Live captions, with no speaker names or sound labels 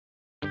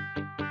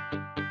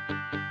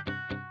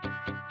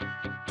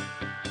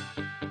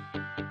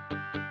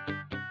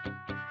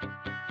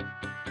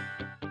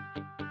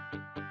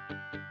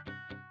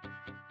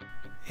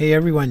Hey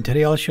everyone,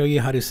 today I'll show you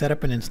how to set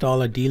up and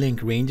install a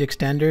D-Link range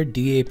extender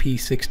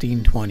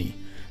DAP1620.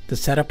 The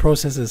setup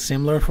process is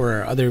similar for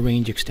our other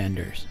range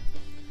extenders.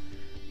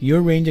 Your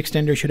range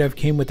extender should have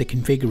came with a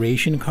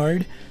configuration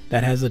card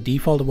that has the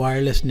default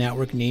wireless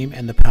network name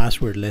and the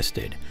password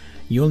listed.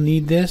 You'll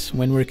need this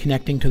when we're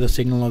connecting to the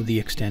signal of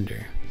the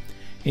extender.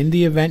 In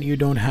the event you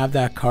don't have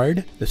that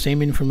card, the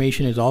same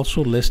information is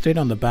also listed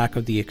on the back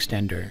of the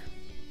extender.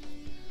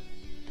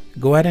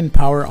 Go ahead and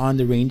power on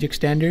the range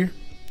extender.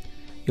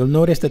 You'll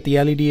notice that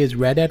the LED is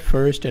red at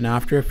first, and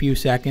after a few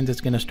seconds it's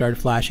going to start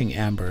flashing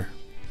amber.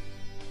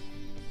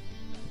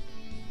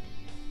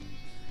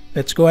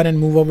 Let's go ahead and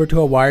move over to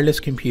a wireless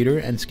computer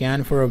and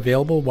scan for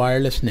available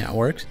wireless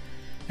networks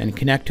and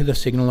connect to the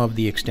signal of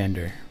the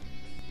extender.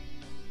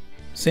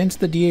 Since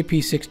the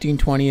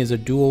DAP1620 is a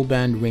dual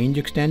band range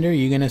extender,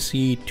 you're going to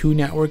see two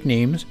network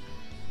names.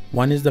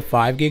 One is the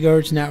 5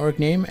 GHz network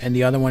name and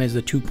the other one is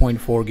the 2.4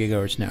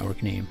 GHz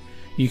network name.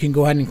 You can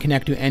go ahead and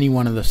connect to any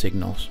one of the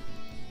signals.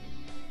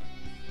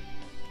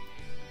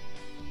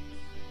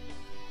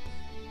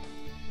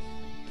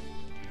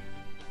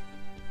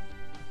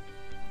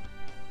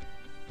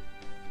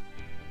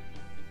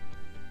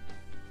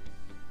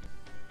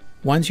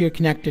 Once you're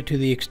connected to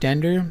the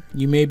extender,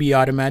 you may be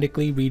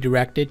automatically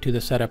redirected to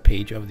the setup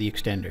page of the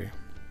extender.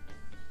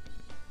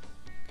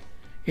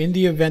 In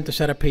the event the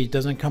setup page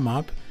doesn't come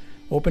up,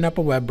 open up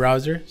a web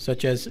browser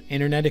such as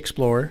Internet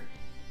Explorer,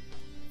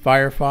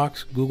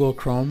 Firefox, Google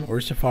Chrome,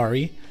 or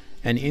Safari,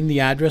 and in the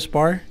address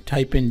bar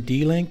type in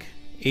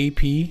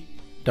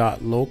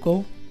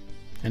dlinkap.local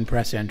and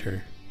press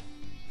enter.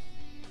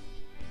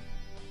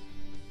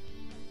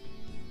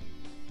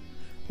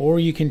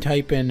 Or you can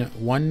type in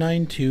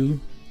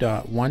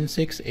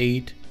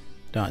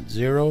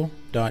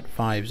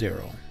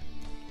 192.168.0.50.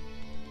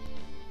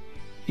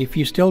 If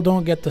you still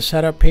don't get the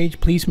setup page,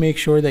 please make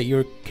sure that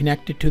you're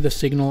connected to the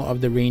signal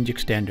of the range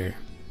extender.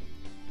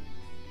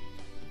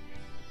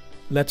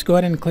 Let's go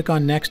ahead and click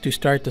on Next to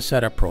start the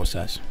setup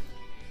process.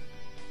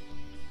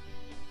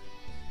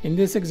 In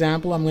this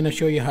example, I'm going to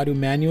show you how to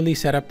manually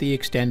set up the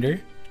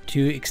extender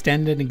to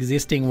extend an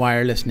existing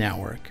wireless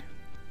network.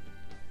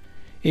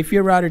 If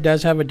your router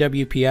does have a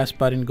WPS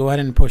button, go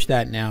ahead and push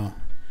that now.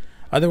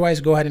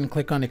 Otherwise, go ahead and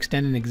click on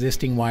Extend an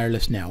existing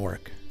wireless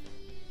network.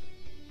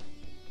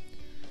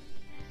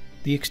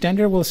 The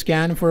extender will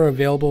scan for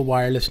available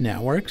wireless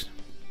networks.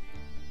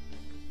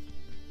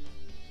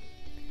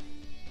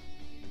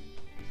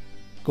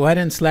 Go ahead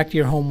and select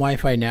your home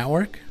Wi-Fi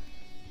network.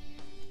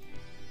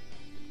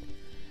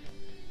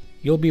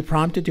 You'll be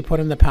prompted to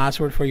put in the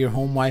password for your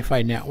home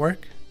Wi-Fi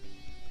network.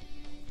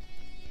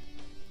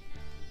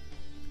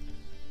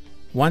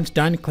 Once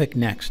done, click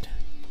Next.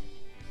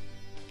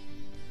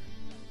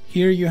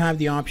 Here you have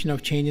the option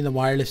of changing the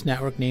wireless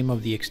network name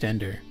of the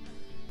extender.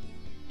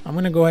 I'm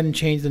going to go ahead and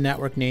change the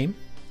network name.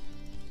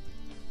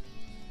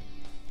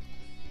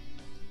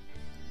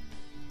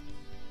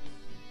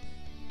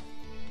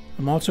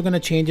 I'm also going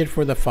to change it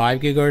for the 5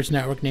 GHz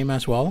network name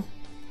as well.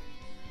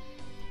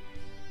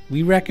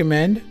 We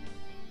recommend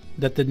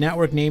that the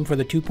network name for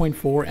the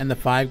 2.4 and the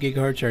 5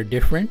 GHz are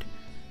different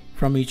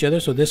from each other,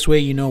 so this way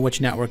you know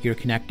which network you're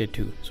connected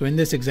to. So in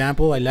this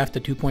example, I left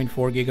the 2.4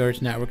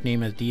 GHz network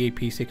name as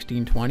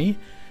DAP1620,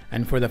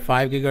 and for the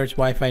 5 GHz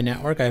Wi-Fi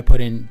network, I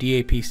put in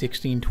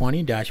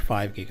DAP1620-5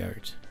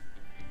 GHz.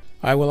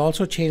 I will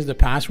also change the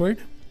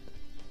password.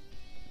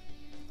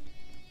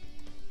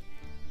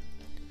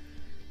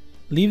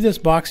 Leave this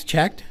box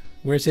checked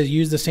where it says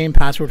use the same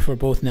password for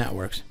both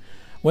networks.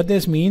 What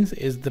this means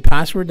is the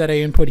password that I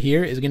input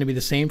here is going to be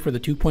the same for the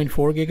 2.4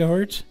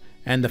 GHz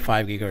and the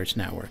 5 GHz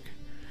network.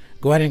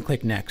 Go ahead and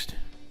click Next.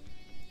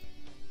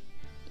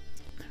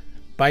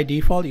 By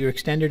default, your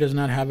extender does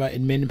not have an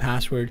admin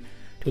password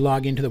to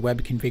log into the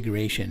web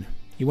configuration.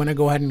 You want to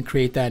go ahead and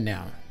create that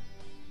now.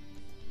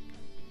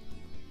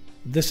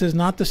 This is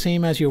not the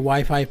same as your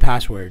Wi-Fi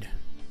password.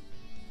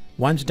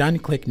 Once done,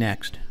 click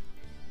Next.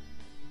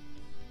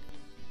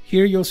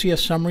 Here you'll see a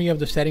summary of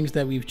the settings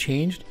that we've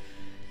changed.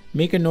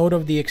 Make a note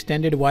of the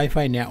extended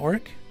Wi-Fi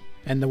network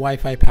and the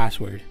Wi-Fi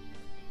password.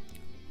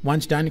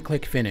 Once done,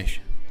 click Finish.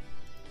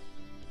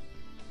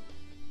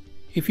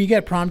 If you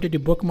get prompted to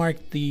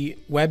bookmark the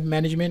web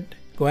management,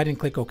 go ahead and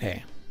click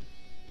OK.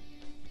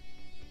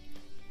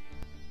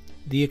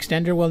 The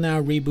extender will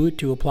now reboot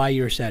to apply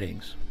your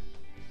settings.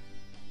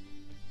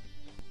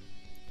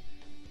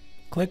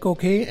 Click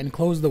OK and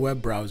close the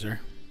web browser.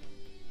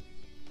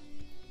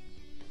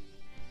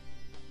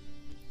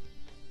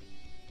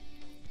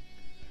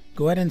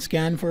 Go ahead and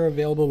scan for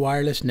available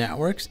wireless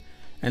networks,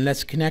 and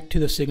let's connect to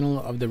the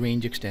signal of the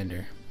range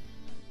extender.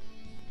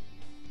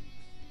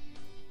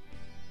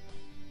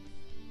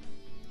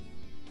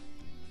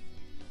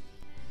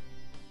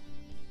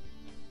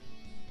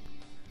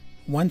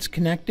 Once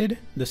connected,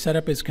 the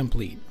setup is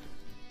complete.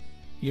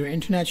 Your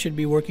internet should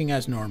be working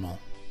as normal.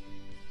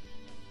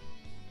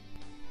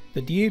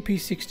 The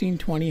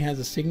DAP1620 has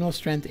a signal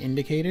strength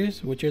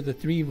indicators, which are the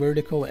 3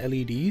 vertical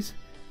LEDs.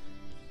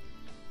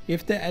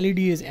 If the LED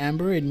is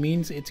amber, it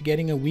means it's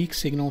getting a weak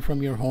signal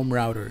from your home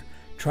router.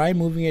 Try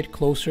moving it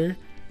closer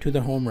to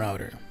the home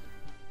router.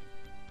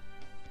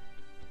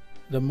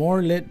 The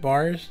more lit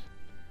bars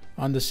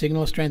on the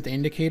signal strength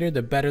indicator,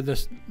 the better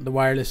the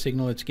wireless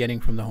signal it's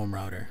getting from the home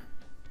router.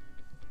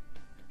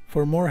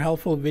 For more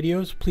helpful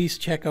videos, please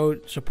check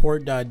out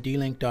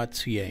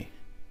support.dlink.ca.